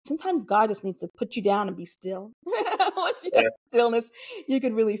sometimes God just needs to put you down and be still. Once you have stillness, you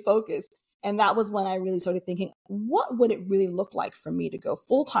can really focus. And that was when I really started thinking, what would it really look like for me to go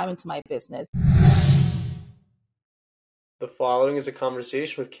full time into my business? The following is a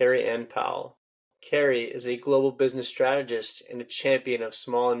conversation with Kerry-Ann Powell. Kerry is a global business strategist and a champion of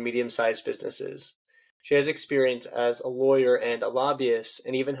small and medium-sized businesses. She has experience as a lawyer and a lobbyist,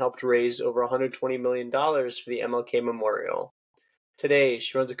 and even helped raise over $120 million for the MLK Memorial. Today,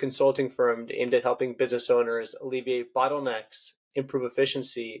 she runs a consulting firm aimed at helping business owners alleviate bottlenecks, improve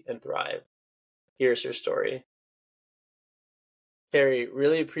efficiency, and thrive. Here's her story. Kerry,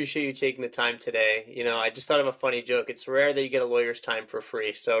 really appreciate you taking the time today. I just thought of a funny joke. It's rare that you get a lawyer's time for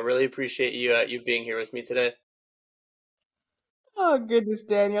free, so really appreciate you being here with me today. Oh, goodness,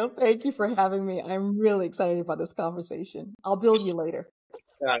 Daniel. Thank you for having me. I'm really excited about this conversation. I'll build you later.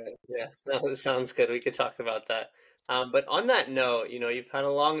 Got it. Yeah, so, sounds good. We could talk about that. But on that note, you've had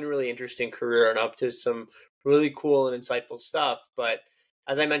a long and really interesting career and up to some really cool and insightful stuff. But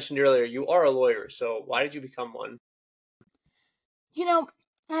as I mentioned earlier, you are a lawyer. So why did you become one? You know,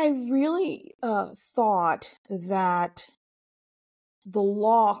 I really thought that because the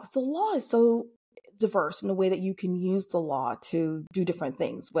law is so diverse in the way that you can use the law to do different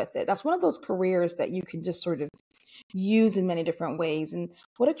things with it. That's one of those careers that you can just sort of use in many different ways. And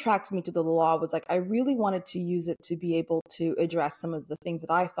what attracted me to the law was like I really wanted to use it to be able to address some of the things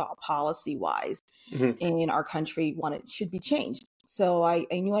that I thought policy wise Mhm. in our country wanted should be changed. So I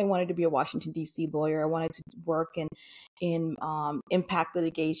knew I wanted to be a Washington D.C. lawyer. I wanted to work in impact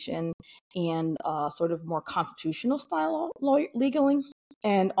litigation and sort of more constitutional style legaling.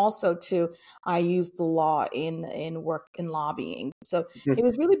 And also too, I used the law in work in lobbying. So it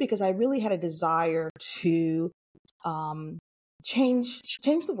was really because I really had a desire to um, change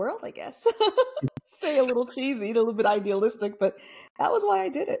the world, I guess. Say a little cheesy, a little bit idealistic, but that was why I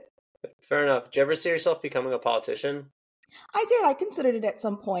did it. Fair enough. Did you ever see yourself becoming a politician? I did. I considered it at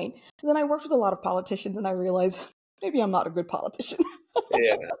some point. But then I worked with a lot of politicians and I realized maybe I'm not a good politician.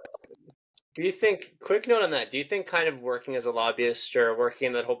 Yeah. Do you think, quick note on that, do you think kind of working as a lobbyist or working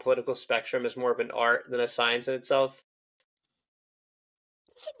in that whole political spectrum is more of an art than a science in itself?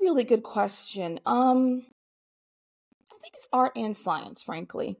 That's a really good question. I think it's art and science,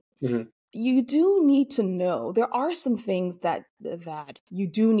 frankly. Hmm. You do need to know. There are some things that you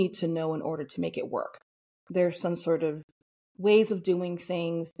do need to know in order to make it work. There's some sort of ways of doing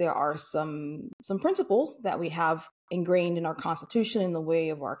things. There are some principles that we have ingrained in our constitution in the way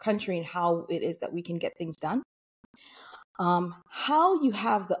of our country and how it is that we can get things done. How you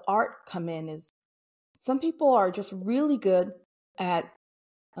have the art come in is some people are just really good at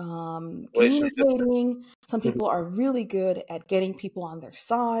Relationship. communicating. Some Mhm. people are really good at getting people on their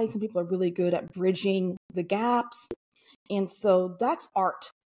side. Some people are really good at bridging the gaps. And so that's art.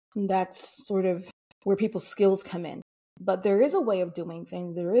 And that's sort of where people's skills come in. But there is a way of doing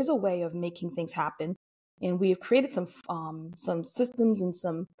things. There is a way of making things happen. And we have created some systems and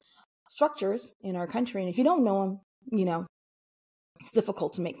some structures in our country. And if you don't know them, it's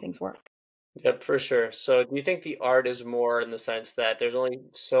difficult to make things work. Yep, for sure. So do you think the art is more in the sense that there's only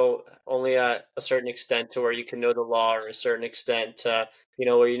a certain extent to where you can know the law or a certain extent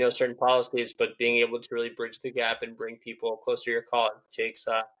where you know certain policies, but being able to really bridge the gap and bring people closer to your cause takes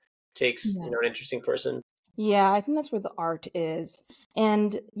Yeah. an interesting person. Yeah, I think that's where the art is.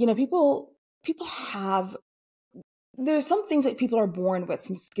 And, people have there's some things that people are born with,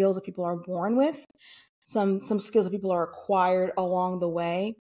 some skills that people are born with, some skills that people are acquired along the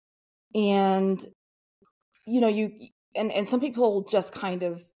way. And, you and some people just kind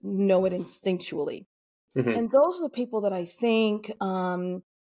of know it instinctually. Hmm. And those are the people that I think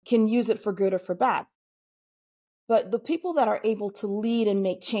can use it for good or for bad. But the people that are able to lead and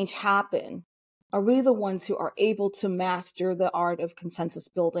make change happen are really the ones who are able to master the art of consensus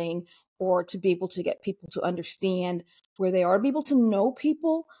building or to be able to get people to understand where they are, be able to know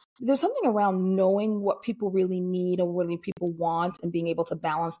people. There's something around knowing what people really need or what people want and being able to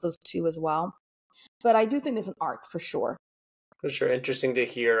balance those two as well. But I do think there's an art for sure. For sure. Interesting to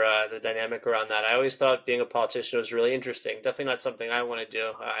hear the dynamic around that. I always thought being a politician was really interesting. Definitely not something I want to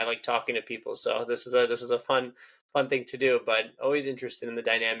do. I like talking to people, so this is a fun thing to do. But always interested in the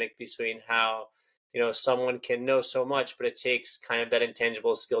dynamic between how someone can know so much, but it takes kind of that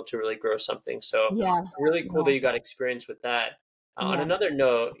intangible skill to really grow something. So Yeah. really cool that Yeah. you got experience with that. On Yeah. another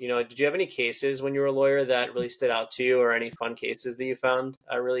note, did you have any cases when you were a lawyer that really stood out to you, or any fun cases that you found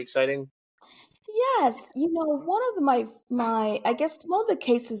really exciting? Yes. One of my I guess one of the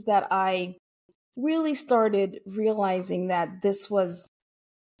cases that I really started realizing that this was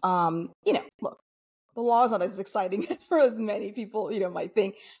look, the law is not as exciting for as many people, might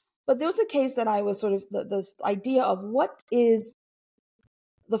think. But there was a case that I was sort of this idea of what is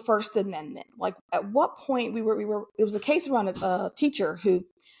the First Amendment. Like, at what point it was a case around a teacher who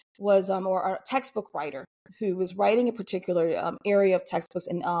was, or a textbook writer who was writing a particular area of textbooks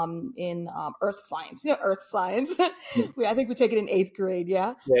in earth science. Earth science. I think we take it in 8th grade.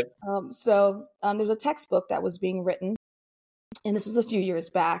 Yeah. Yep. So there was a textbook that was being written, and this was a few years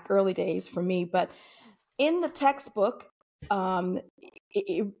back, early days for me. But in the textbook, um,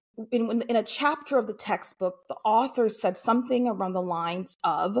 in a chapter of the textbook, the author said something around the lines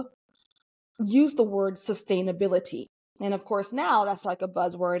of, use the word sustainability. And of course, now that's like a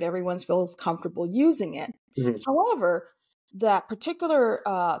buzzword. Everyone feels comfortable using it. Mhm. However, that particular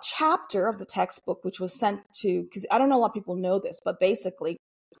chapter of the textbook, which was sent to, because I don't know a lot of people know this, but basically,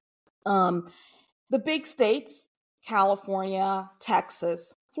 the big states, California,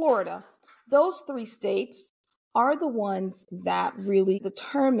 Texas, Florida, those 3 states are the ones that really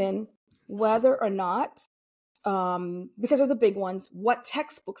determine whether or not, because they're the big ones, what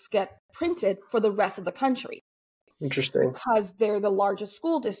textbooks get printed for the rest of the country, Interesting. because they're the largest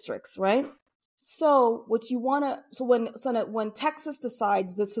school districts, right? So what you want to, when Texas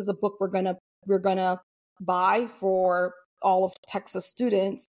decides this is a book we're gonna buy for all of Texas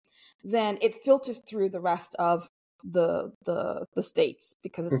students, then it filters through the rest of the states,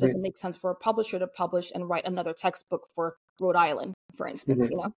 because it Hmm. doesn't make sense for a publisher to publish and write another textbook for Rhode Island, for instance,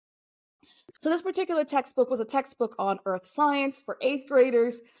 Hmm. So this particular textbook was a textbook on earth science for 8th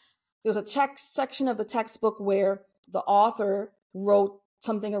graders. There was a section of the textbook where the author wrote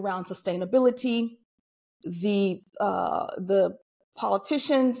something around sustainability. The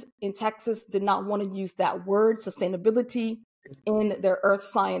politicians in Texas did not want to use that word sustainability in their earth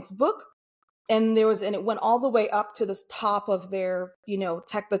science book. And it went all the way up to the top of their,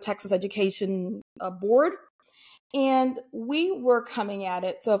 the Texas Education Board. And we were coming at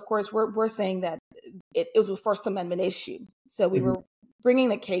it. So of course we're saying that it was a First Amendment issue. So we Hmm. were bringing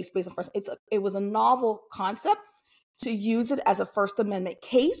the case based on it was a novel concept to use it as a First Amendment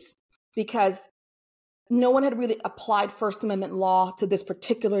case, because no one had really applied First Amendment law to this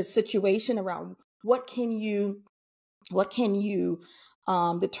particular situation around what can you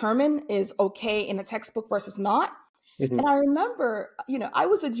determine is okay in a textbook versus not. Hmm. And I remember, I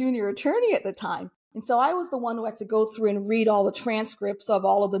was a junior attorney at the time. And so I was the one who had to go through and read all the transcripts of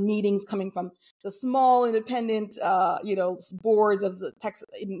all of the meetings coming from the small independent, boards of the Texas,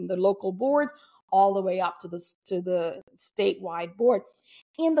 the local boards, all the way up to the statewide board.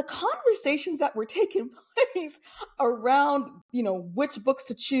 And the conversations that were taking place around, which books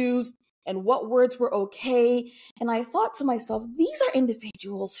to choose and what words were okay. And I thought to myself, these are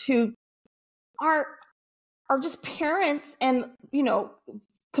individuals who are just parents and,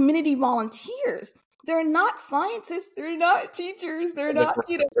 community volunteers. They're not scientists, they're not teachers, they're not,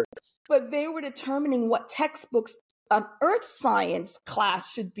 but they were determining what textbooks an earth science class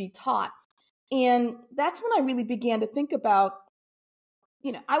should be taught. And that's when I really began to think about,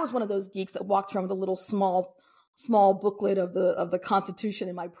 I was one of those geeks that walked around with a little small booklet of the Constitution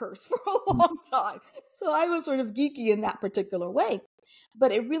in my purse for a long time. So I was sort of geeky in that particular way.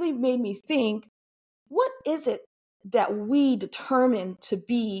 But it really made me think, what is it that we determine to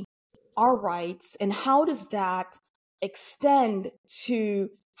be our rights, and how does that extend to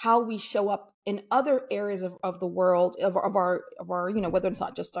how we show up in other areas of the world, of our whether it's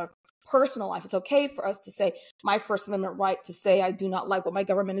not just our personal life. It's okay for us to say my First Amendment right to say I do not like what my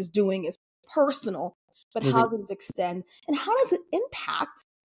government is doing is personal, but Hmm. how does it extend, and how does it impact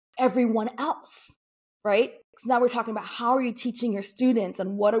everyone else, right? So now we're talking about, how are you teaching your students,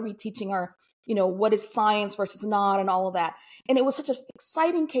 and what are we teaching our, what is science versus not, and all of that. And it was such an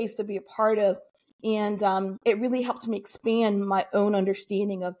exciting case to be a part of. And it really helped me expand my own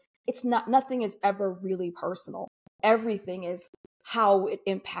understanding of, nothing is ever really personal. Everything is how it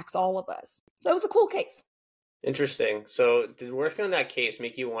impacts all of us. So it was a cool case. Interesting. So, did working on that case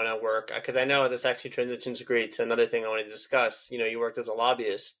make you want to work? Because I know this actually transitions great to another thing I want to discuss. You worked as a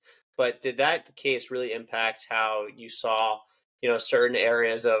lobbyist, but did that case really impact how you saw, certain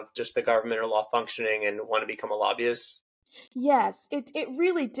areas of just the government or law functioning and want to become a lobbyist? Yes, it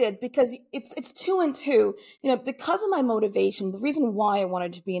really did, because it's two and two. Because of my motivation, the reason why I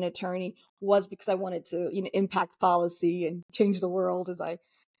wanted to be an attorney was because I wanted to, impact policy and change the world, as I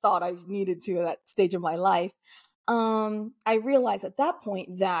thought I needed to at that stage of my life. I realized at that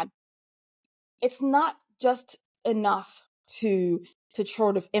point that it's not just enough to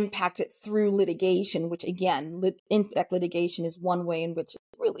sort of impact it through litigation, which again, impact litigation is one way in which it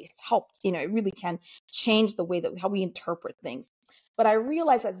really has helped. It really can change the way that how we interpret things. But I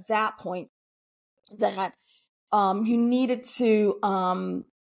realized at that point that you needed to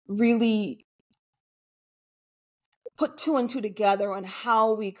really put two and two together on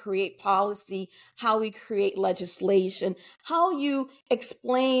how we create policy, how we create legislation, how you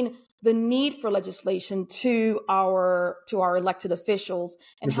explain the need for legislation to our elected officials,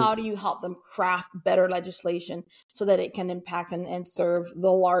 and Mhm. how do you help them craft better legislation so that it can impact and serve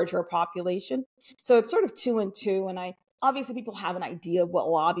the larger population. So it's sort of two and two. And I obviously people have an idea of what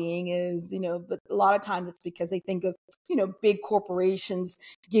lobbying is, but a lot of times it's because they think of big corporations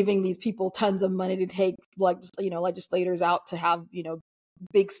giving these people tons of money to take legislators out to have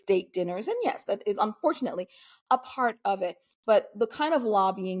big steak dinners. And yes, that is unfortunately a part of it. But the kind of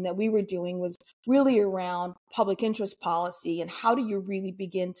lobbying that we were doing was really around public interest policy, and how do you really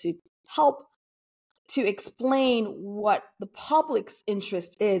begin to help to explain what the public's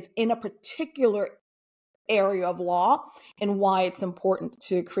interest is in a particular area of law, and why it's important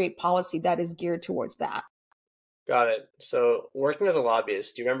to create policy that is geared towards that. Got it. So, working as a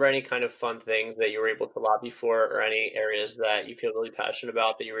lobbyist, do you remember any kind of fun things that you were able to lobby for, or any areas that you feel really passionate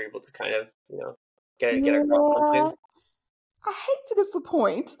about that you were able to kind of, get across Yeah, something? I hate to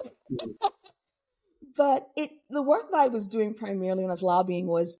disappoint, Mhm. but the work that I was doing primarily when I was lobbying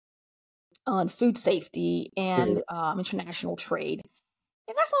was on food safety and Mhm. international trade.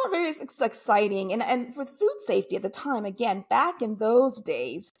 And that's not very exciting. And for food safety at the time, again, back in those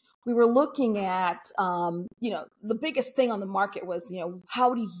days, we were looking at, the biggest thing on the market was,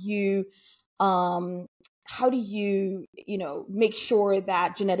 um, how do you, make sure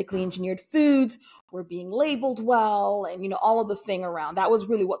that genetically engineered foods were being labeled well, and, all of the thing around that was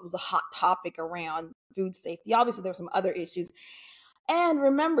really what was a hot topic around food safety. Obviously, there were some other issues. And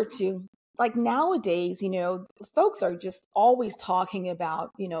remember too, like nowadays, folks are just always talking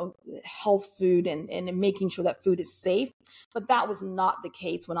about, health food, and making sure that food is safe. But that was not the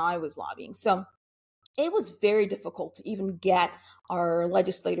case when I was lobbying. So it was very difficult to even get our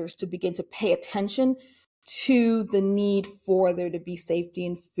legislators to begin to pay attention to the need for there to be safety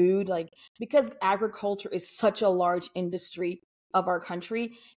in food. Like, because agriculture is such a large industry of our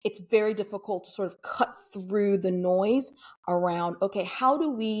country, it's very difficult to sort of cut through the noise around, okay, how do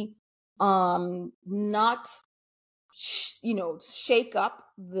we not shake up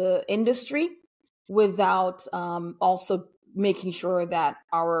the industry without also making sure that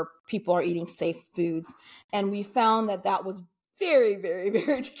our people are eating safe foods. And we found that that was very, very,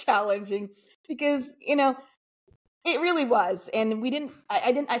 very challenging, because it really was. And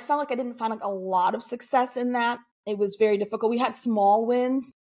I felt like I didn't find like a lot of success in that. It was very difficult. We had small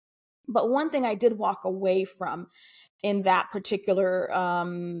wins, but one thing I did walk away from in that particular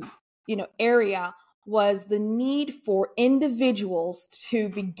area was the need for individuals to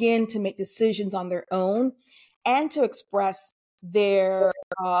begin to make decisions on their own, and to their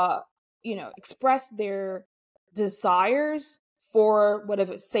express their desires for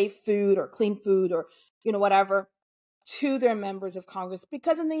whatever safe food or clean food, or whatever, to their members of Congress.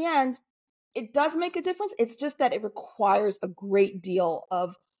 Because in the end, it does make a difference. It's just that it requires a great deal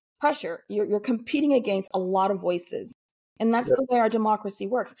of pressure. You're competing against a lot of voices. And that's Yep. the way our democracy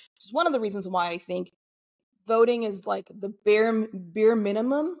works. Which is one of the reasons why I think voting is like the bare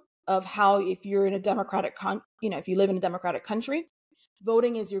minimum of how, if you're in a if you live in a democratic country,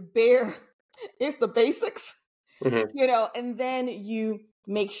 voting is your bare, it's the basics, Mhm. and then you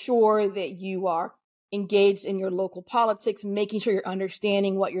make sure that you are engaged in your local politics, making sure you're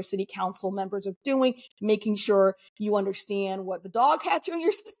understanding what your city council members are doing, making sure you understand what the dog catcher in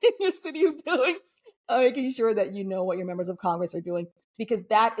your, in your city is doing, making sure that you know what your members of Congress are doing, because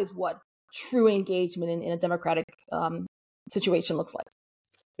that is what true engagement in a democratic situation looks like.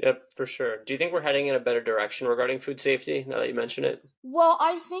 Yep, for sure. Do you think we're heading in a better direction regarding food safety now that you mention it? Well,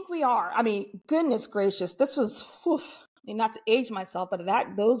 I think we are. I mean, goodness gracious, this was, oof, I mean, not to age myself, but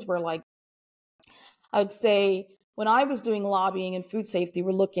those were like, I would say when I was doing lobbying and food safety,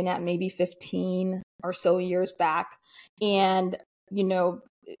 we're looking at maybe 15 or so years back. And, you know,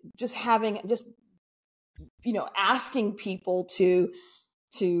 just asking people to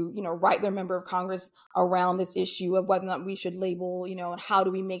write their member of Congress around this issue of whether or not we should label, and how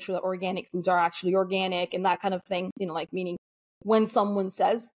do we make sure that organic foods are actually organic, and that kind of thing, like, meaning when someone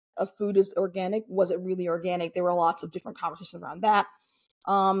says a food is organic, was it really organic? There were lots of different conversations around that.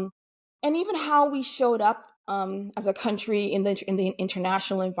 Um, and even how we showed up as a country in the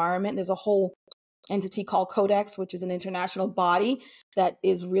international environment. There's a whole entity called Codex, which is an international body that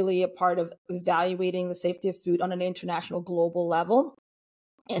is really a part of evaluating the safety of food on an international global level.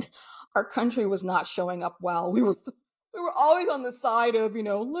 And our country was not showing up well. We were always on the side of,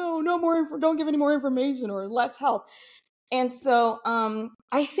 no more don't give any more information or less help. And so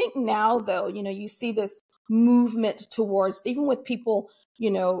I think now, though, you see this movement towards, even with people,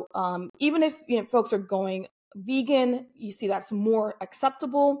 even if folks are going vegan, you see that's more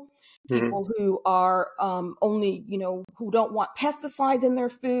acceptable. Mhm. People who are only, who don't want pesticides in their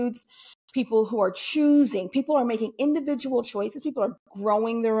foods, people who are choosing, people are making individual choices, people are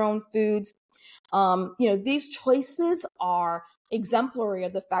growing their own foods. These choices are exemplary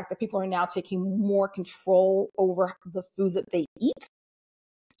of the fact that people are now taking more control over the foods that they eat.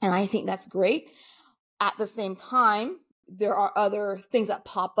 And I think that's great. At the same time, there are other things that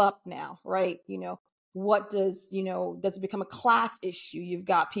pop up now, right? What does it become a class issue? You've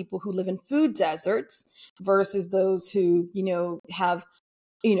got people who live in food deserts versus those who, have,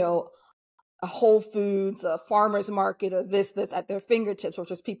 a Whole Foods, a farmer's market, or this at their fingertips, which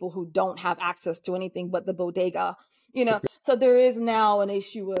is people who don't have access to anything but the bodega. So there is now an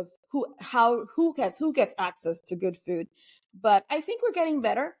issue of who gets access to good food. But I think we're getting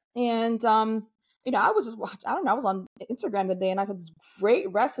better. And I was just I don't know, I was on Instagram the day and I saw this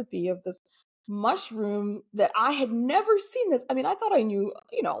great recipe of this mushroom that I had never seen this. I mean, I thought I knew,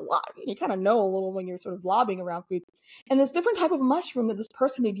 a lot. You kind of know a little when you're sort of lobbing around food. And this different type of mushroom that this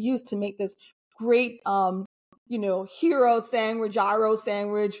person had used to make this great hero sandwich, gyro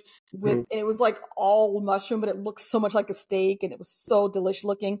sandwich with, Mhm. and it was like all mushroom, but it looked so much like a steak and it was so delicious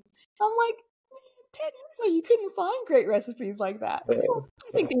looking. I'm like, 10 years ago, you couldn't find great recipes like that. Uh,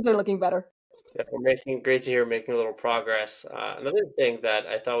 I think things are looking better. Yeah, we're making great to hear we're making a little progress. Another thing that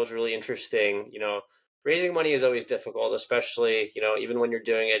I thought was really interesting, raising money is always difficult, especially, even when you're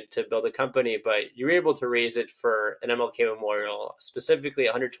doing it to build a company, but you were able to raise it for an MLK memorial, specifically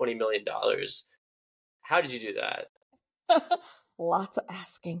 $120 million. How did you do that? Lots of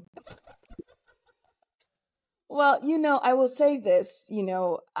asking. Well, I will say this,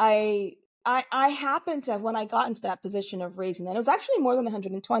 I happened to, when I got into that position of raising that, it was actually more than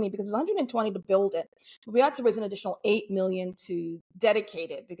 120 because it was 120 to build it. But we had to raise an additional 8 million to dedicate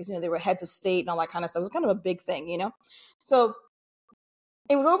it because, they were heads of state and all that kind of stuff. It was kind of a big thing. So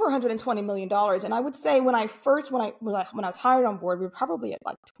it was over 120 million dollars. And I would say when I was hired on board, we were probably at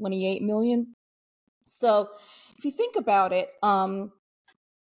like 28 million. So if you think about it, I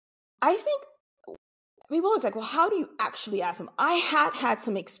think people always like, well, how do you actually ask them? I had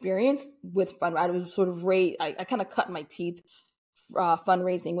some experience with fundraising. I was sort of I kind of cut my teeth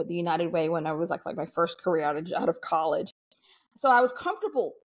fundraising with the United Way when I was like my first career out of college. So I was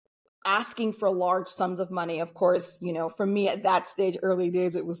comfortable asking for large sums of money. Of course, for me at that stage, early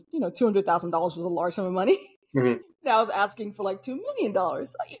days, it was, $200,000 was a large sum of money. Mhm. I was asking for like $2 million.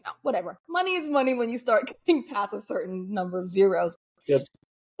 So, whatever. Money is money when you start getting past a certain number of zeros. Yep.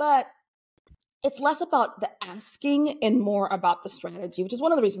 But it's less about the asking and more about the strategy, which is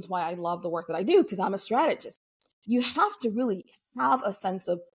one of the reasons why I love the work that I do, because I'm a strategist. You have to really have a sense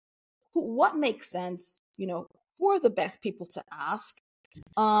of what makes sense, who are the best people to ask.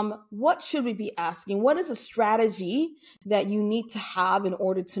 What should we be asking? What is a strategy that you need to have in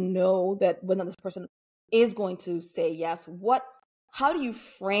order to know that when this person is going to say yes? How do you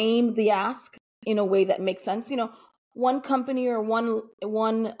frame the ask in a way that makes sense? One company or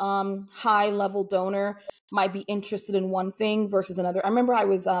one high level donor might be interested in one thing versus another. I remember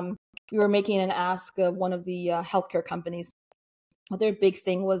we were making an ask of one of the healthcare companies. Their big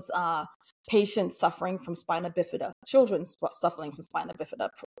thing was patients suffering from spina bifida, children suffering from spina bifida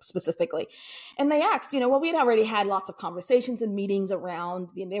specifically. And they asked, well, we'd already had lots of conversations and meetings around,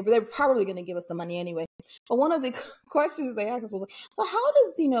 they're probably going to give us the money anyway. But one of the questions they asked us was like, so how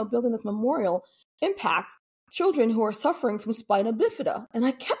does, building this memorial impact children who are suffering from spina bifida? And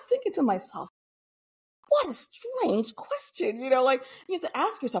I kept thinking to myself, what a strange question. Like you have to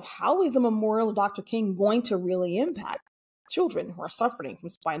ask yourself, how is a memorial of Dr. King going to really impact children who are suffering from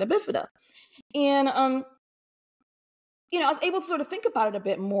spina bifida? And, I was able to sort of think about it a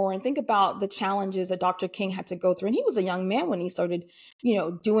bit more and think about the challenges that Dr. King had to go through. And he was a young man when he started,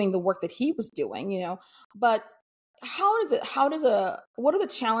 doing the work that he was doing, but what are the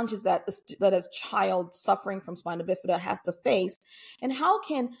challenges that a child suffering from spina bifida has to face? And how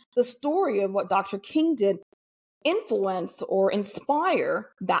can the story of what Dr. King did influence or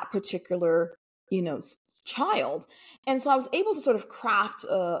inspire that particular child? And so I was able to sort of craft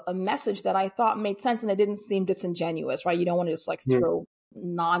a message that I thought made sense and it didn't seem disingenuous, right? You don't want to just like Mhm. throw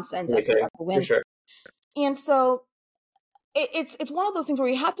nonsense at Okay, the for wind. sure. And so it's one of those things where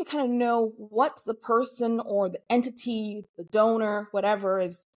you have to kind of know what the person or the entity, the donor, whatever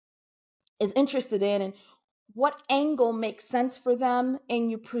is interested in, and what angle makes sense for them,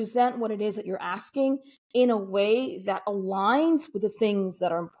 and you present what it is that you're asking in a way that aligns with the things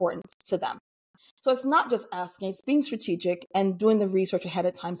that are important to them. So it's not just asking, it's being strategic and doing the research ahead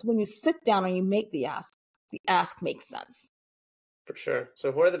of time. So when you sit down and you make the ask makes sense. For sure.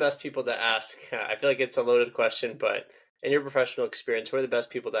 So who are the best people to ask? I feel like it's a loaded question, but in your professional experience, who are the best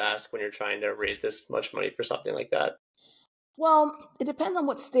people to ask when you're trying to raise this much money for something like that? Well, it depends on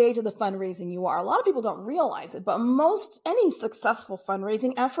what stage of the fundraising you are. A lot of people don't realize it, but any successful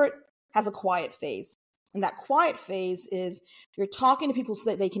fundraising effort has a quiet phase. And that quiet phase is you're talking to people so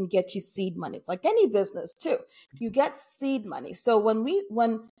that they can get you seed money. It's like any business too. You get seed money. So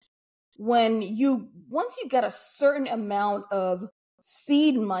once you get a certain amount of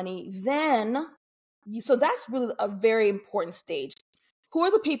seed money, so that's really a very important stage. Who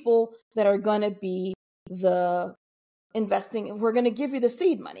are the people that are going to be the investing? We're going to give you the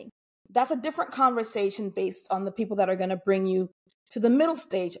seed money. That's a different conversation based on the people that are going to bring you to the middle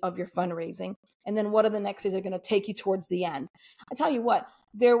stage of your fundraising. And then what are the next stages that are going to take you towards the end? I tell you what,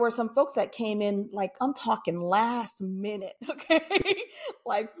 there were some folks that came in, like, I'm talking last minute, okay?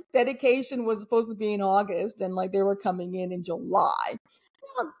 Like, dedication was supposed to be in August, and like they were coming in July.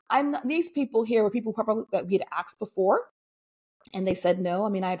 These people here were people probably that we had asked before, and they said no. I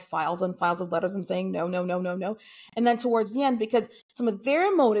mean, I had files and files of letters and saying no, no, no, no, no. And then towards the end, because some of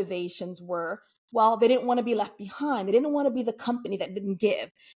their motivations were, well, they didn't want to be left behind. They didn't want to be the company that didn't give.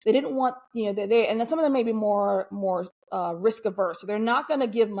 They didn't want, and then some of them may be more risk averse. So they're not going to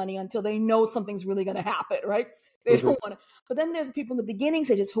give money until they know something's really going to happen, right? They don't want to. But then there's people in the beginning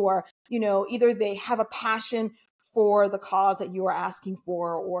stages who are, either they have a passion for the cause that you are asking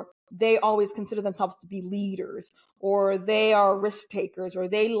for, or they always consider themselves to be leaders, or they are risk takers, or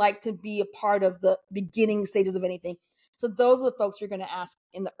they like to be a part of the beginning stages of anything. So those are the folks you're going to ask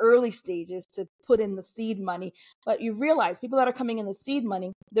in the early stages to put in the seed money. But you realize people that are coming in the seed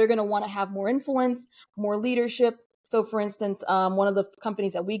money, they're going to want to have more influence, more leadership. So for instance, one of the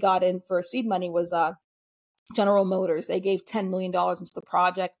companies that we got in for seed money was General Motors. They gave $10 million into the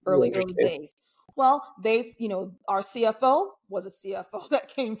project early days. Well, our CFO was a CFO that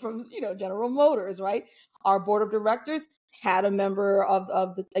came from, General Motors, right? Our board of directors had a member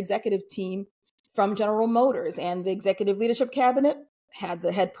of the executive team from General Motors, and the executive leadership cabinet had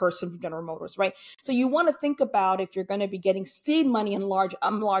the head person from General Motors, right? So you want to think about, if you're going to be getting seed money in large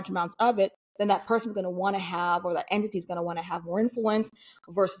amounts of it, then that person's going to want to have, or that entity is going to want to have more influence,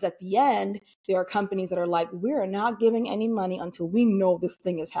 versus at the end, there are companies that are like, we're not giving any money until we know this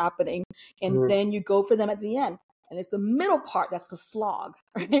thing is happening. And then you go for them at the end. And it's the middle part that's the slog,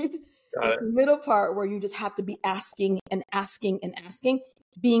 right? It's the middle part where you just have to be asking and asking and asking,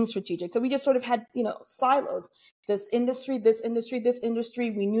 being strategic. So we just sort of had, silos. This industry, this industry, this industry.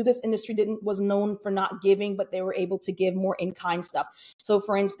 We knew this industry was known for not giving, but they were able to give more in-kind stuff. So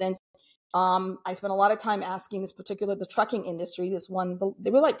for instance, I spent a lot of time asking the trucking industry,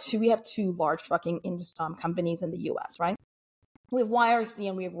 we have two large trucking companies in the US, right? We have YRC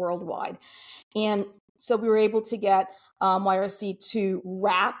and we have Worldwide. And so we were able to get YRC to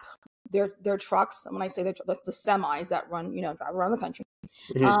wrap their trucks. When I say the semis that run, drive around the country,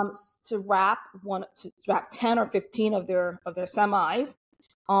 to wrap 10 or 15 of their semis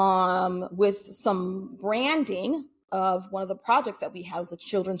with some branding of one of the projects that we had. It was a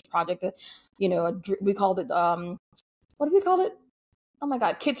children's project that, we called it, what did we call it? Oh my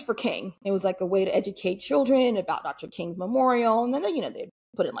God, Kids for King. It was like a way to educate children about Dr. King's memorial. And then, they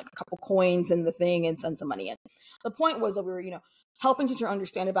put in like a couple coins in the thing and send some money in. The point was that we were, helping teachers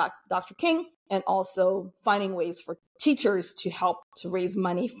understand about Dr. King, and also finding ways for teachers to help to raise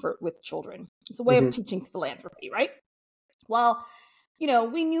money with children. It's a way of teaching philanthropy, right? Well,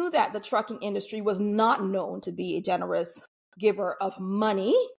 we knew that the trucking industry was not known to be a generous giver of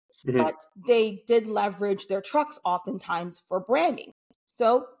money, but they did leverage their trucks oftentimes for branding.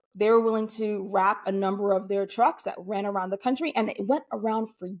 So they were willing to wrap a number of their trucks that ran around the country, and it went around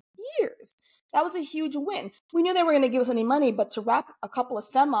for years. That was a huge win. We knew they were going to give us any money, but to wrap a couple of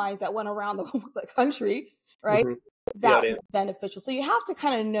semis that went around the country, right? That was beneficial. So you have to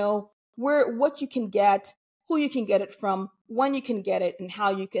kind of know what you can get, who you can get it from, when you can get it, and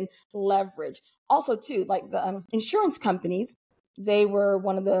how you can leverage. Also, too, like the insurance companies, they were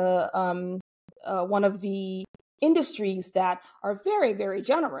one of the industries that are very, very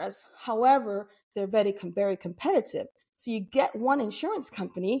generous. However, they're very, very competitive. So you get one insurance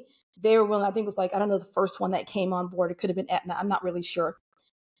company. They were willing, I think it was I don't know, the first one that came on board. It could have been Aetna. I'm not really sure.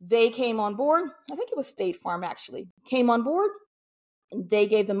 They came on board. I think it was State Farm, actually. Came on board. They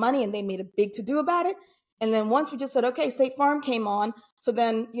gave them money, and they made a big to-do about it. And then once we just said, okay, State Farm came on. So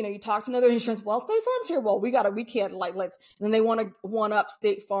then, you talk to another insurance. Well, State Farm's here. Well, we can't let's. And then they want to one up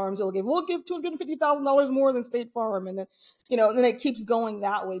State Farm. So we'll give $250,000 more than State Farm. And then, and then it keeps going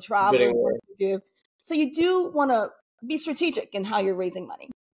that way. Travelers want to give So you do want to be strategic in how you're raising money.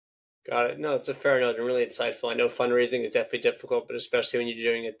 Got it. No, it's a fair note and really insightful. I know fundraising is definitely difficult, but especially when you're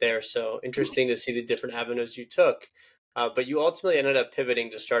doing it there. So interesting to see the different avenues you took. But you ultimately ended up pivoting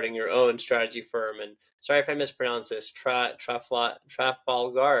to starting your own strategy firm. And sorry if I mispronounce this, Trafalgar.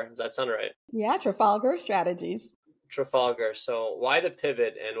 Does that sound right? Yeah, Trafalgar Strategies. Trafalgar. So why the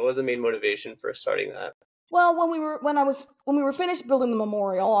pivot, and what was the main motivation for starting that? Well, when we were finished building the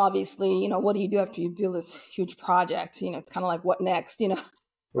memorial, obviously, what do you do after you build this huge project? It's kind of like, what next? Mhm.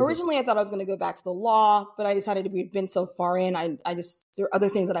 Originally I thought I was going to go back to the law, but I decided we'd been so far in. There are other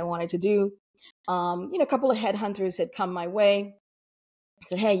things that I wanted to do. A couple of headhunters had come my way,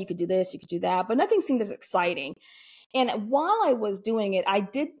 said, hey, you could do this, you could do that, but nothing seemed as exciting. And while I was doing it,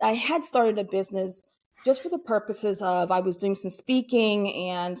 I had started a business just for the purposes of, I was doing some speaking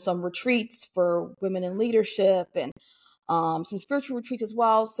and some retreats for women in leadership and some spiritual retreats as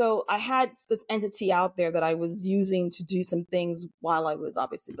well. So I had this entity out there that I was using to do some things while I was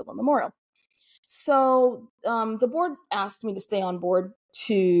obviously building memorial. So the board asked me to stay on board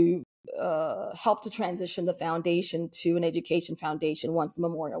to help to transition the foundation to an education foundation once the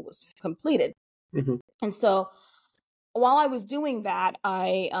memorial was completed. Mhm. And so while I was doing that,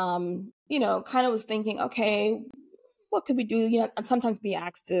 I, kind of was thinking, okay, what could we do? I'd sometimes be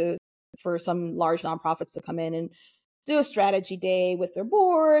asked for some large nonprofits to come in and do a strategy day with their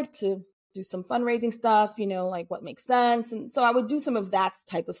board to do some fundraising stuff, like what makes sense. And so I would do some of that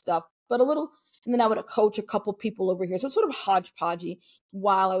type of stuff, but and then I would coach a couple people over here. So it's sort of hodgepodgey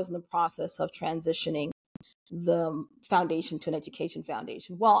while I was in the process of transitioning the foundation to an education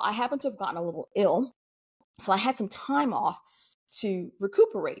foundation. Well, I happened to have gotten a little ill. So I had some time off to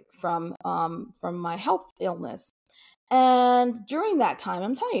recuperate from my health illness. And during that time,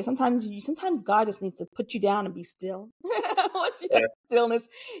 I'm telling you, sometimes God just needs to put you down and be still. Once you have Yeah. stillness,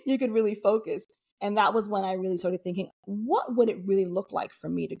 you can really focus. And that was when I really started thinking, what would it really look like for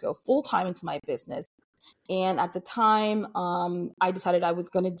me to go full time into my business? And at the time, I decided I was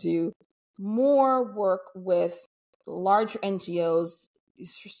going to do more work with larger NGOs,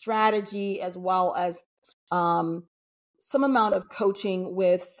 strategy, as well as um, some amount of coaching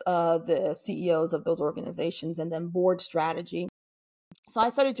with the CEOs of those organizations, and then board strategy. So I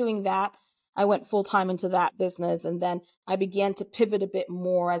started doing that. I went full time into that business. And then I began to pivot a bit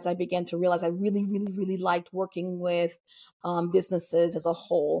more as I began to realize I really, really, really liked working with businesses as a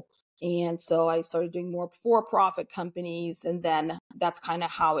whole. And so I started doing more for profit companies. And then that's kind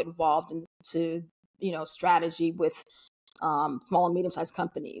of how it evolved into, strategy with small and medium sized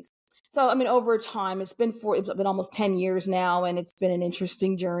companies. So, I mean, over time, it's been almost 10 years now, and it's been an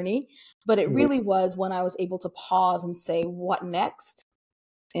interesting journey. But it Mhm. really was when I was able to pause and say, what next?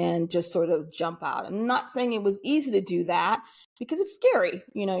 And just sort of jump out. I'm not saying it was easy to do that because it's scary.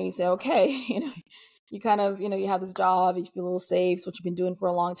 You say, okay, you kind of, you have this job, you feel a little safe, it's what you've been doing for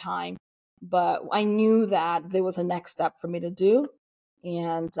a long time. But I knew that there was a next step for me to do.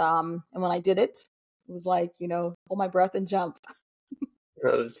 And when I did it, it was like, hold my breath and jump.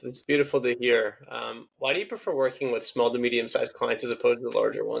 No, that's beautiful to hear. Why do you prefer working with small to medium sized clients as opposed to the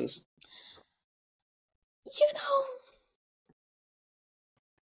larger ones? You know,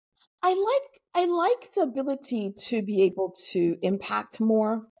 I like the ability to be able to impact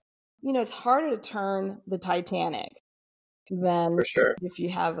more. It's harder to turn the Titanic than For sure. if you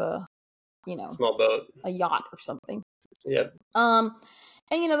have you know, Small boat. a yacht or something. Yep. Um,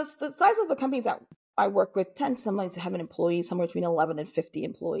 and the size of the companies that I work with tend sometimes to have an employee somewhere between 11 and 50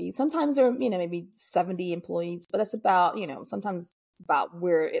 employees. Sometimes they're, maybe 70 employees, but that's about, sometimes about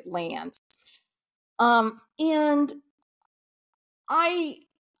where it lands. And I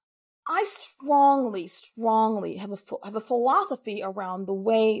I strongly, strongly have a philosophy around the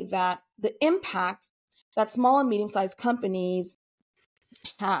way that the impact that small and medium sized companies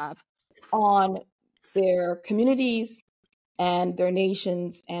have on their communities and their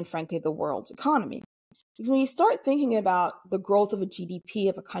nations and, frankly, the world's economy. Because when you start thinking about the growth of a GDP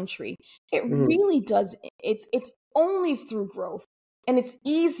of a country, it Mhm. really does. It's only through growth, and it's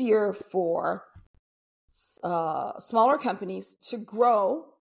easier for smaller companies to grow,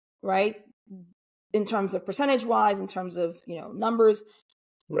 right? In terms of percentage wise, in terms of numbers,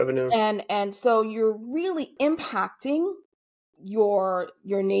 Revenue. and so you're really impacting your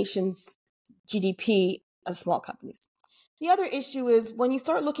nation's GDP as small companies. The other issue is when you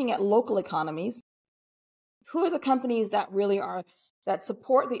start looking at local economies, who are the companies that really are that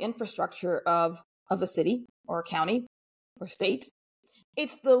support the infrastructure of a city or a county or state?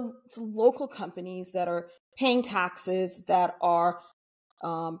 It's local companies that are paying taxes, that are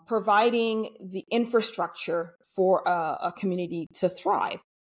providing the infrastructure for a community to thrive.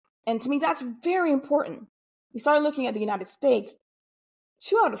 And to me, that's very important. We started looking at the United States,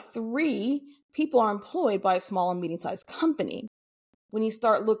 2 out of 3 people are employed by a small and medium-sized company. When you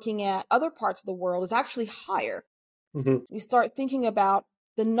start looking at other parts of the world, it's actually higher. You start thinking about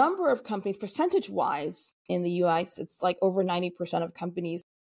the number of companies, percentage-wise, in the US, it's like over 90% of companies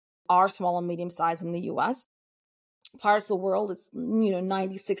are small and medium-sized in the US. Parts of the world, it's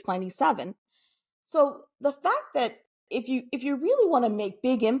 96, 97. So the fact that if you really want to make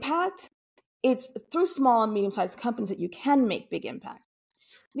big impact, it's through small and medium-sized companies that you can make big impact.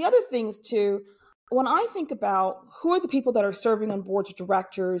 The other thing is too, when I think about who are the people that are serving on boards of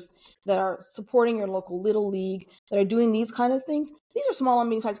directors, that are supporting your local little league, that are doing these kind of things, these are small and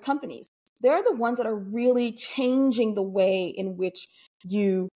medium-sized companies. They're the ones that are really changing the way in which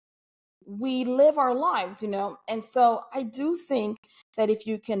we live our lives, And so I do think that if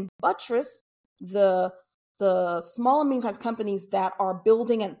you can buttress the small and medium-sized companies that are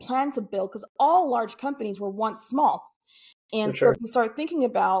building and plan to build, because all large companies were once small. And so if you start thinking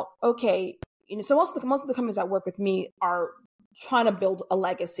about, okay, so most of the companies that work with me are trying to build a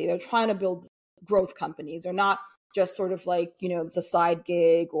legacy. They're trying to build growth companies. They're not just sort of like, it's a side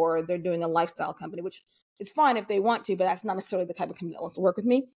gig, or they're doing a lifestyle company, which is fine if they want to, but that's not necessarily the type of company that wants to work with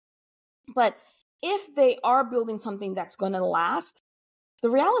me. But if they are building something that's going to last, the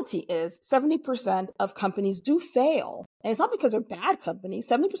reality is 70% of companies do fail. And it's not because they're bad companies.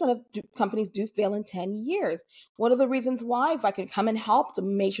 70% of companies do fail in 10 years. What are the reasons why? If I can come and help to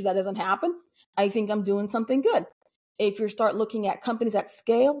make sure that doesn't happen, I think I'm doing something good. If you start looking at companies at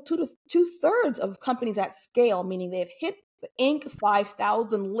scale, 2/3 of companies at scale, meaning they've hit the Inc.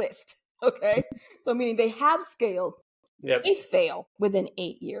 5000 list, okay? So meaning they have scaled. Yep. They fail within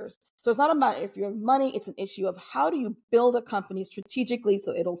 8 years. So it's not about if you have money, it's an issue of how do you build a company strategically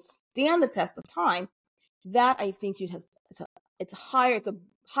so it'll stand the test of time. That I think it's a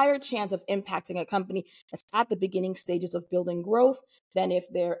higher chance of impacting a company that's at the beginning stages of building growth than if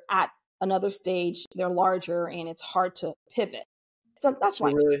they're at another stage, they're larger, and it's hard to pivot. So that's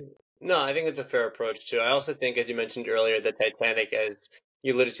why. No, I think it's a fair approach too. I also think, as you mentioned earlier, the Titanic, as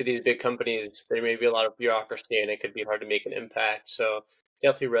you alluded to, these big companies, there may be a lot of bureaucracy and it could be hard to make an impact. So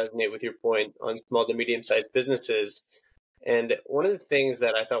definitely resonate with your point on small to medium-sized businesses. And one of the things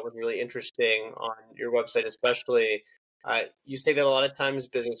that I thought was really interesting on your website, especially, you say that a lot of times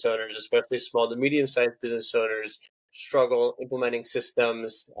business owners, especially small to medium-sized business owners, struggle implementing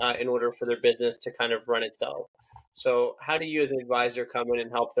systems in order for their business to kind of run itself. So how do you as an advisor come in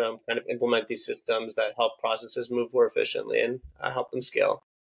and help them kind of implement these systems that help processes move more efficiently and help them scale?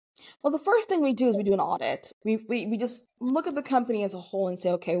 Well, the first thing we do is we do an audit. We just look at the company as a whole and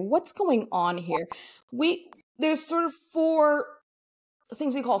say, okay, what's going on here? There's sort of 4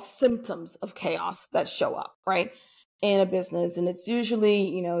 things we call symptoms of chaos that show up, right, in a business. And it's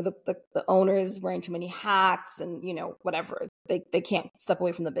usually, the owner is wearing too many hats and, whatever. They can't step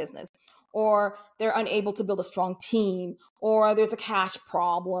away from the business. Or they're unable to build a strong team, or there's a cash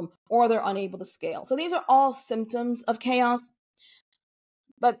problem, or they're unable to scale. So these are all symptoms of chaos,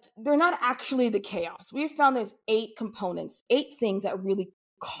 but they're not actually the chaos. We've found there's 8 components, 8 things that really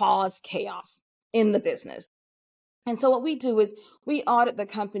cause chaos in the business. And so what we do is we audit the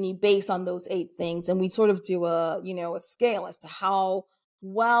company based on those 8 things, and we sort of do a scale as to how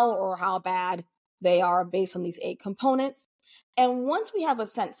well or how bad they are based on these 8 components. And once we have a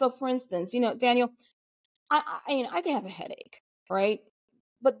sense, so for instance, Daniel, I can have a headache, right?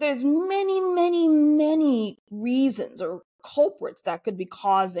 But there's many, many, many reasons or culprits that could be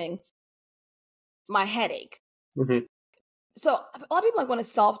causing my headache. Mm-hmm. So a lot of people want to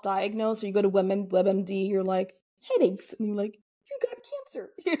self-diagnose, or you go to WebMD, you're like, headaches, and you're like, you got cancer.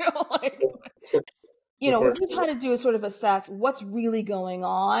 What we try to do is sort of assess what's really going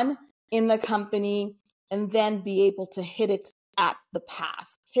on in the company, and then be able to hit it at the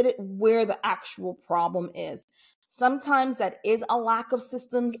pass, hit it where the actual problem is. Sometimes that is a lack of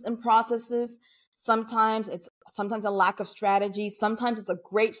systems and processes. Sometimes it's a lack of strategy. Sometimes it's a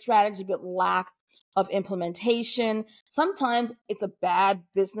great strategy, but lack of implementation. Sometimes it's a bad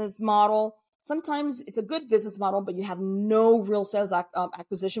business model. Sometimes it's a good business model, but you have no real sales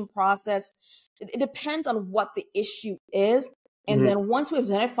acquisition process. It depends on what the issue is. And then once we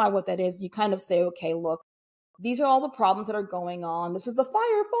identify what that is, you kind of say, okay, look, these are all the problems that are going on. This is the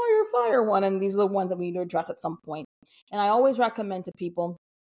fire one. And these are the ones that we need to address at some point. And I always recommend to people,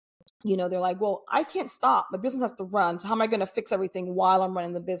 they're like, well, I can't stop. My business has to run. So how am I going to fix everything while I'm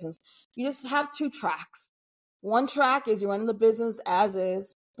running the business? You just have 2 tracks. One track is you're running the business as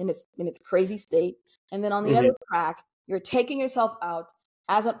is in its crazy state. And then on the other track, you're taking yourself out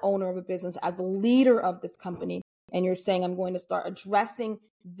as an owner of a business, as the leader of this company, and you're saying, I'm going to start addressing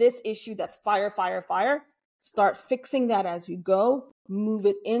this issue that's fire, fire, fire, start fixing that as you go, move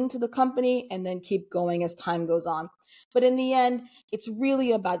it into the company, and then keep going as time goes on. But in the end, it's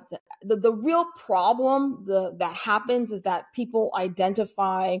really about the real problem that happens is that people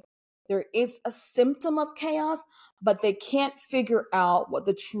identify there is a symptom of chaos, but they can't figure out what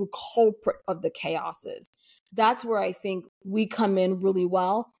the true culprit of the chaos is. That's where I think we come in really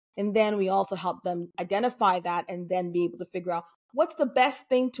well. And then we also help them identify that and then be able to figure out what's the best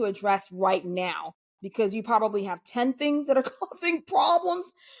thing to address right now. Because you probably have 10 things that are causing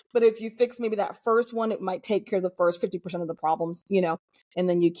problems. But if you fix maybe that first one, it might take care of the first 50% of the problems, and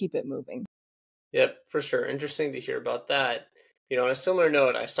then you keep it moving. Yep, for sure. Interesting to hear about that. On a similar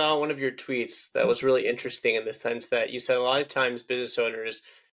note, I saw one of your tweets that was really interesting in the sense that you said a lot of times business owners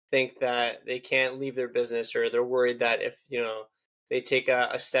think that they can't leave their business, or they're worried that if, they take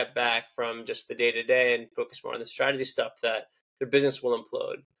a step back from just the day to day and focus more on the strategy stuff, that their business will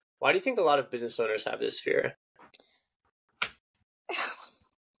implode. Why do you think a lot of business owners have this fear?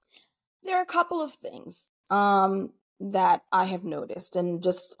 There are a couple of things that I have noticed, and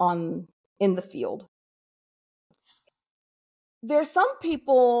just in the field. There's some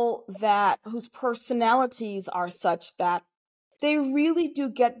people whose personalities are such that they really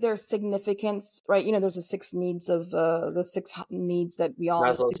do get their significance, right? There's the six needs that we all,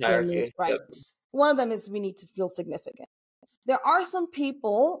 Maslow's six human needs, hierarchy. right? Yep. One of them is we need to feel significant. There are some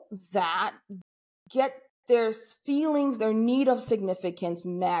people that get their feelings, their need of significance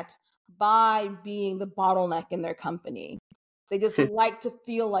met by being the bottleneck in their company. They just like to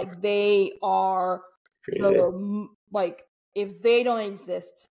feel like they are Crazy. if they don't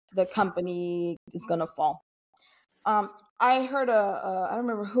exist, the company is going to fall. I heard I don't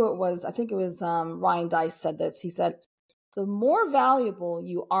remember who it was. I think it was Ryan Dice said this. He said, the more valuable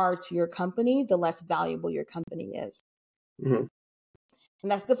you are to your company, the less valuable your company is. Mm-hmm.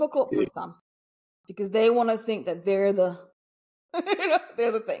 And that's difficult for some because they want to think that they're the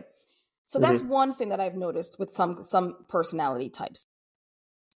they're the thing. So that's one thing that I've noticed with some personality types.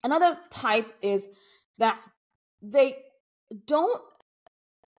 Another type is that they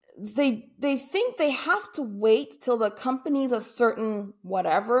think they have to wait till the company's a certain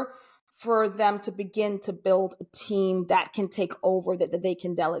whatever for them to begin to build a team that can take over, that they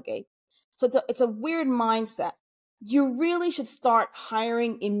can delegate. So it's a weird mindset. You really should start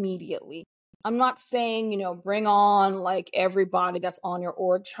hiring immediately. I'm not saying, bring on like everybody that's on your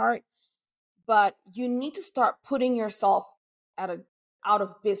org chart, but you need to start putting yourself out of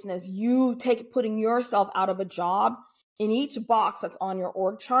business. Putting yourself out of a job in each box that's on your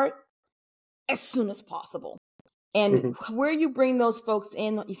org chart as soon as possible. And where you bring those folks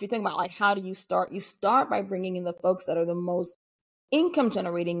in, if you think about like, how do you start? You start by bringing in the folks that are the most income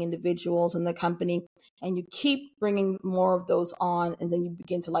generating individuals in the company, and you keep bringing more of those on, and then you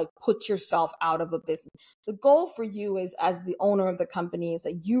begin to like put yourself out of a business. The goal for you is, as the owner of the company, is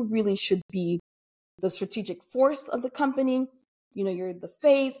that you really should be the strategic force of the company. You're the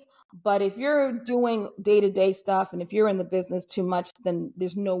face, but if you're doing day-to-day stuff and if you're in the business too much, then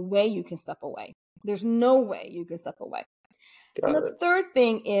there's no way you can step away. There's no way you can step away. And the third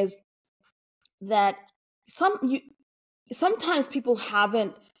thing is that sometimes people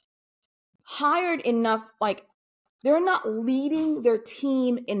haven't hired enough, like they're not leading their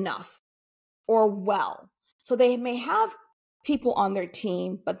team enough or well. So they may have people on their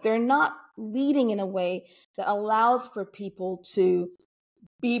team, but they're not leading in a way that allows for people to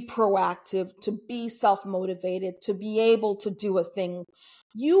be proactive, to be self-motivated, to be able to do a thing.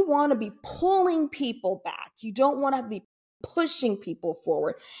 You want to be pulling people back. You don't want to be pushing people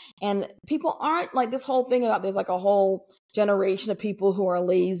forward. And people aren't like this whole thing about there's like a whole generation of people who are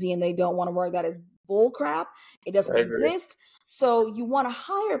lazy and they don't want to work. That is bull crap. It doesn't exist. So you want to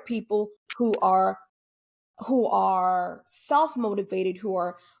hire people who are self-motivated, who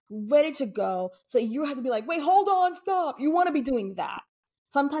are ready to go. So you have to be like, wait, hold on, stop. You want to be doing that.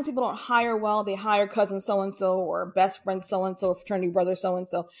 Sometimes people don't hire well. They hire cousin so-and-so or best friend so-and-so, fraternity brother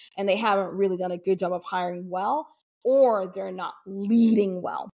so-and-so, and they haven't really done a good job of hiring well, or they're not leading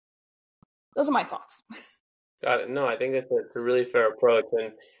well. Those are my thoughts. Got it. No, I think that's a really fair approach,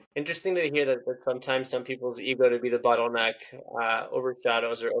 and interesting to hear that sometimes some people's ego to be the bottleneck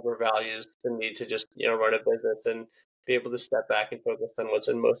overshadows or overvalues the need to just run a business and be able to step back and focus on what's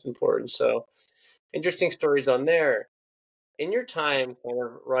most important. So interesting stories on there. In your time kind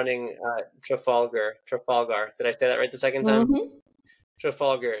of running Trafalgar, did I say that right the second time? Mm-hmm.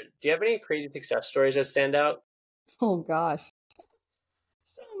 Trafalgar, do you have any crazy success stories that stand out? Oh gosh,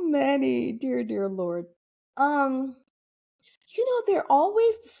 so many, dear Lord. There are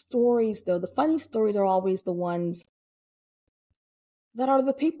always the stories, though. The funny stories are always the ones that are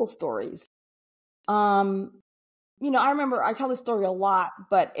the people stories. Um, I remember I tell this story a lot,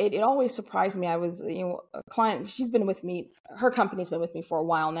 but it always surprised me. I was, a client, she's been with me, her company's been with me for a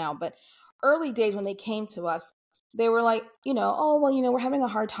while now, but early days when they came to us, they were like, oh, well, we're having a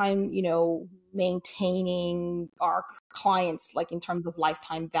hard time, maintaining our clients, like in terms of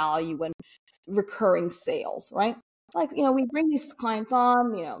lifetime value and recurring sales, right? Like, we bring these clients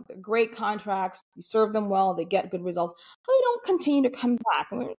on, they're great contracts, we serve them well, they get good results, but they don't continue to come back.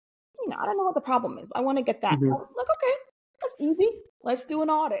 And I don't know what the problem is, but I want to get that. Mm-hmm. I'm like, okay, that's easy. Let's do an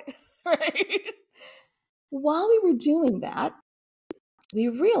audit, right? While we were doing that, we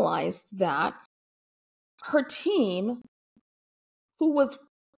realized that her team, who was,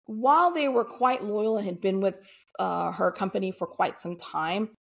 while they were quite loyal and had been with her company for quite some time,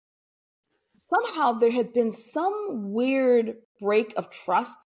 somehow there had been some weird break of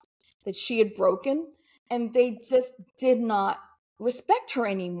trust that she had broken, and they just did not respect her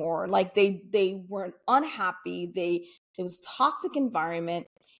anymore. Like they weren't unhappy. It was toxic environment,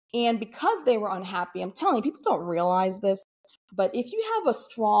 and because they were unhappy, I'm telling you, people don't realize this, but if you have a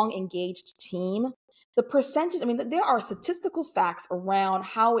strong, engaged team, the percentage, I mean, there are statistical facts around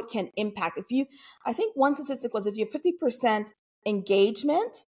how it can impact. I think one statistic was if you have 50%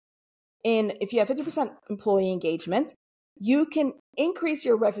 engagement, if you have 50% employee engagement, you can increase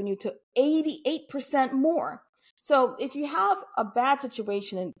your revenue to 88% more. So if you have a bad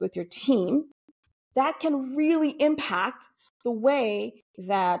situation with your team, that can really impact the way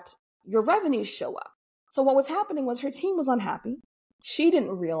that your revenues show up. So what was happening was her team was unhappy. She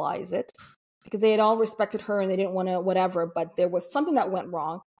didn't realize it because they had all respected her and they didn't want to whatever, but there was something that went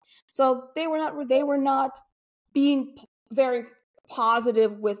wrong. So they were not being very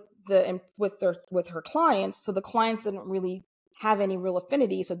positive with her clients. So the clients didn't really have any real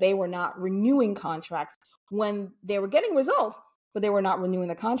affinity. So they were not renewing contracts when they were getting results, but they were not renewing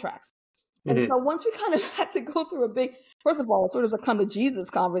the contracts. And Mm-hmm. so once we kind of had to go through a big, first of all, sort of a come to Jesus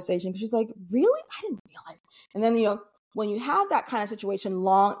conversation, because she's like, really? I didn't realize. And then, when you have that kind of situation,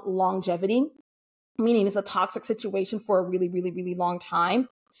 longevity, meaning it's a toxic situation for a really, really, really long time,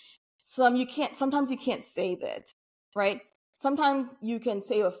 sometimes you can't save it, right? Sometimes you can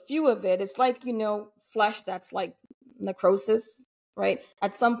save a few of it. It's like, flesh that's like necrosis, right?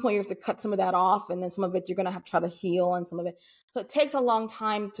 At some point you have to cut some of that off, and then some of it you're going to have to try to heal, and some of it. So it takes a long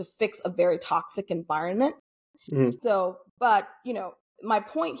time to fix a very toxic environment. Mm-hmm. So, but, my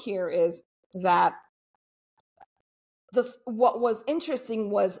point here is that what was interesting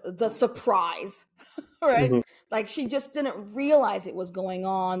was the surprise, right? Mm-hmm. Like she just didn't realize it was going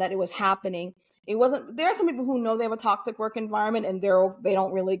on, that it was happening. It wasn't, there are some people who know they have a toxic work environment and they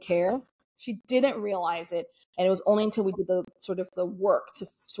don't really care. She didn't realize it. And it was only until we did the sort of the work to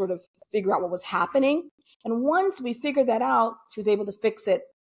sort of figure out what was happening. And once we figured that out, she was able to fix it.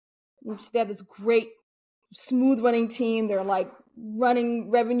 They had this great smooth running team. They're like running,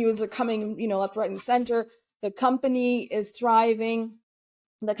 revenues are coming, left, right, and center. The company is thriving.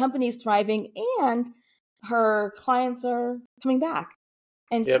 And her clients are coming back.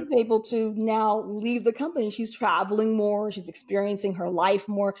 And Yep. she's able to now leave the company. She's traveling more. She's experiencing her life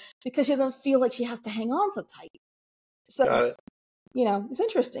more because she doesn't feel like she has to hang on so tight. So, Got it. it's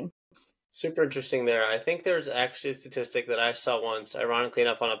interesting. Super interesting there. I think there's actually a statistic that I saw once, ironically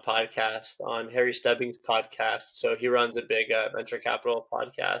enough, on a podcast, on Harry Stebbings' podcast. So he runs a big venture capital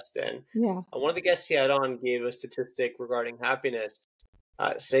podcast. And Yeah. one of the guests he had on gave a statistic regarding happiness,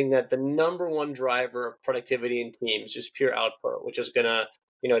 saying that the number one driver of productivity in teams is pure output, which is going to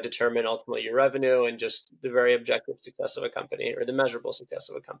determine ultimately your revenue and just the very objective success of a company, or the measurable success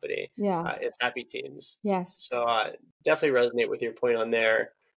of a company. Yeah. It's happy teams. Yes. So definitely resonate with your point on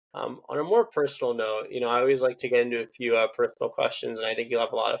there. On a more personal note, I always like to get into a few personal questions, and I think you'll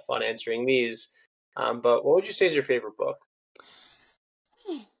have a lot of fun answering these. But what would you say is your favorite book?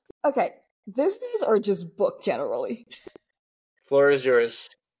 Okay. These are just book generally. Floor is yours.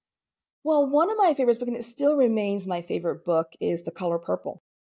 Well, one of my favorites, and it still remains my favorite book, is The Color Purple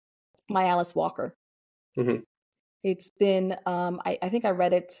by Alice Walker. Mm-hmm. It's been, I think I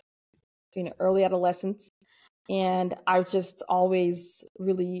read it in early adolescence. And I've just always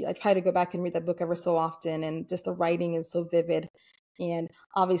I try to go back and read that book ever so often. And just the writing is so vivid. And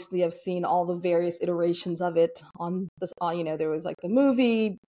obviously I've seen all the various iterations of it on this, there was like the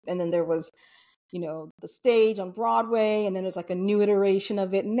movie, and then there was, the stage on Broadway, and then there's like a new iteration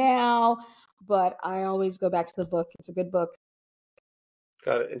of it now. But I always go back to the book. It's a good book.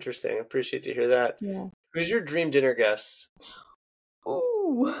 Got it. Interesting. Appreciate to hear that. Yeah. Who's your dream dinner guest?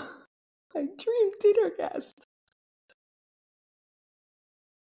 Ooh, my dream dinner guest.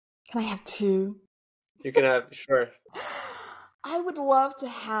 Can I have two? You can have, sure. I would love to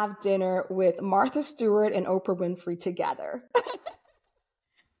have dinner with Martha Stewart and Oprah Winfrey together.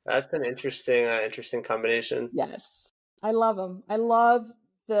 That's an interesting combination. Yes. I love them. I love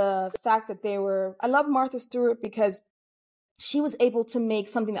the fact that I love Martha Stewart because she was able to make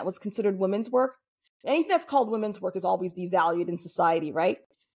something that was considered women's work. Anything that's called women's work is always devalued in society, right?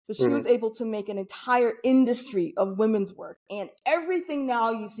 But she Hmm. was able to make an entire industry of women's work. And everything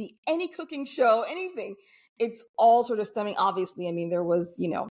now you see, any cooking show, anything, it's all sort of stemming. Obviously, I mean, there was,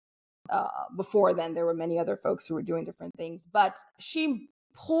 before then, there were many other folks who were doing different things, but she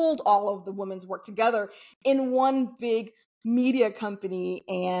pulled all of the women's work together in one big media company.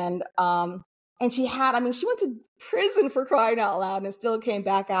 And she had, I mean, she went to prison for crying out loud and still came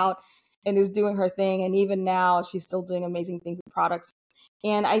back out and is doing her thing. And even now, she's still doing amazing things with products.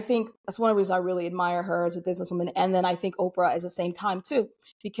 And I think that's one of the reasons I really admire her as a businesswoman. And then I think Oprah at the same time, too,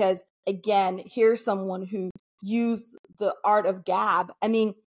 because again, here's someone who used the art of gab. I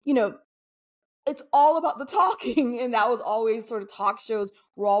mean, it's all about the talking. And that was always sort of talk shows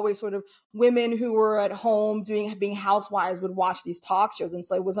were always sort of women who were at home being housewives would watch these talk shows. And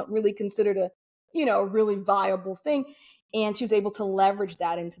so it wasn't really considered a really viable thing. And she was able to leverage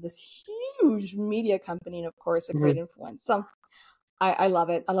that into this huge media company and of course a great Hmm. influence. So I love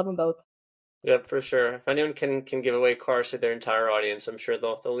it. I love them both. Yep, for sure. If anyone can give away cars to their entire audience, I'm sure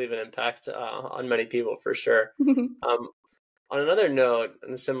they'll leave an impact on many people for sure. Um, on another note,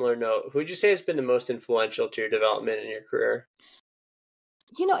 on a similar note, who would you say has been the most influential to your development in your career?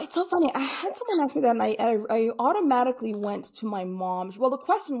 It's so funny. I had someone ask me that, and I automatically went to my mom. Well, the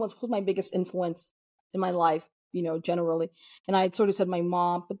question was, who's my biggest influence in my life, generally? And I had sort of said my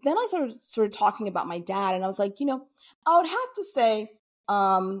mom, but then I started talking about my dad, and I was like, I would have to say,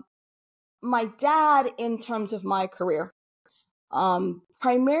 my dad in terms of my career,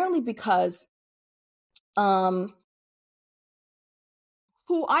 primarily because, um,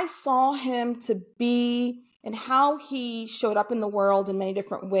 who I saw him to be and how he showed up in the world in many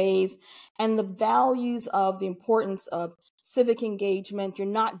different ways, and the values of the importance of civic engagement. You're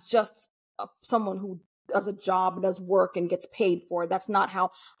not just someone who does a job and does work and gets paid for it. That's not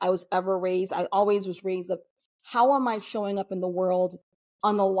how I was ever raised. I always was raised up, how am I showing up in the world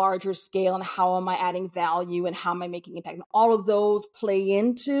on a larger scale, and how am I adding value, and how am I making impact? And all of those play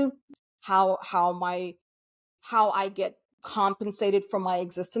into how I get compensated for my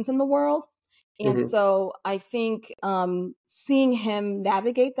existence in the world. And Hmm. so I think seeing him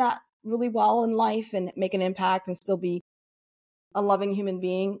navigate that really well in life and make an impact and still be a loving human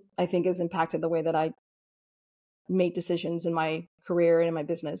being, I think has impacted the way that I make decisions in my career and in my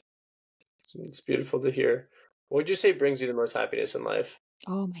business. It's beautiful to hear. What would you say brings you the most happiness in life?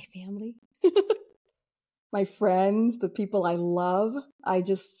 Oh, my family, my friends, the people I love.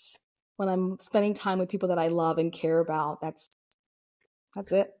 When I'm spending time with people that I love and care about, that's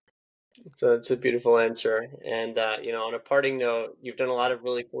it. So it's a beautiful answer. And on a parting note, you've done a lot of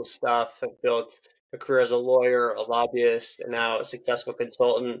really cool stuff. Have built a career as a lawyer, a lobbyist, and now a successful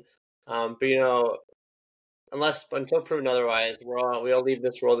consultant. But unless until proven otherwise, we all leave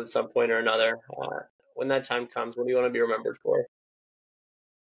this world at some point or another. When that time comes, what do you want to be remembered for?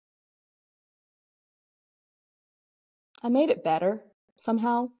 I made it better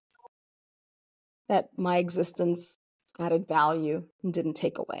somehow, that my existence added value and didn't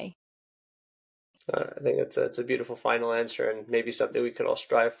take away. I think it's a beautiful final answer and maybe something we could all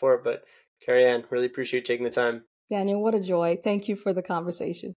strive for. But Kerry-Ann, really appreciate you taking the time. Daniel, what a joy. Thank you for the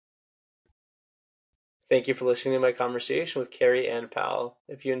conversation. Thank you for listening to my conversation with Kerry-Ann Powell.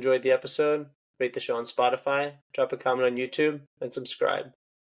 If you enjoyed the episode, rate the show on Spotify, drop a comment on YouTube, and subscribe.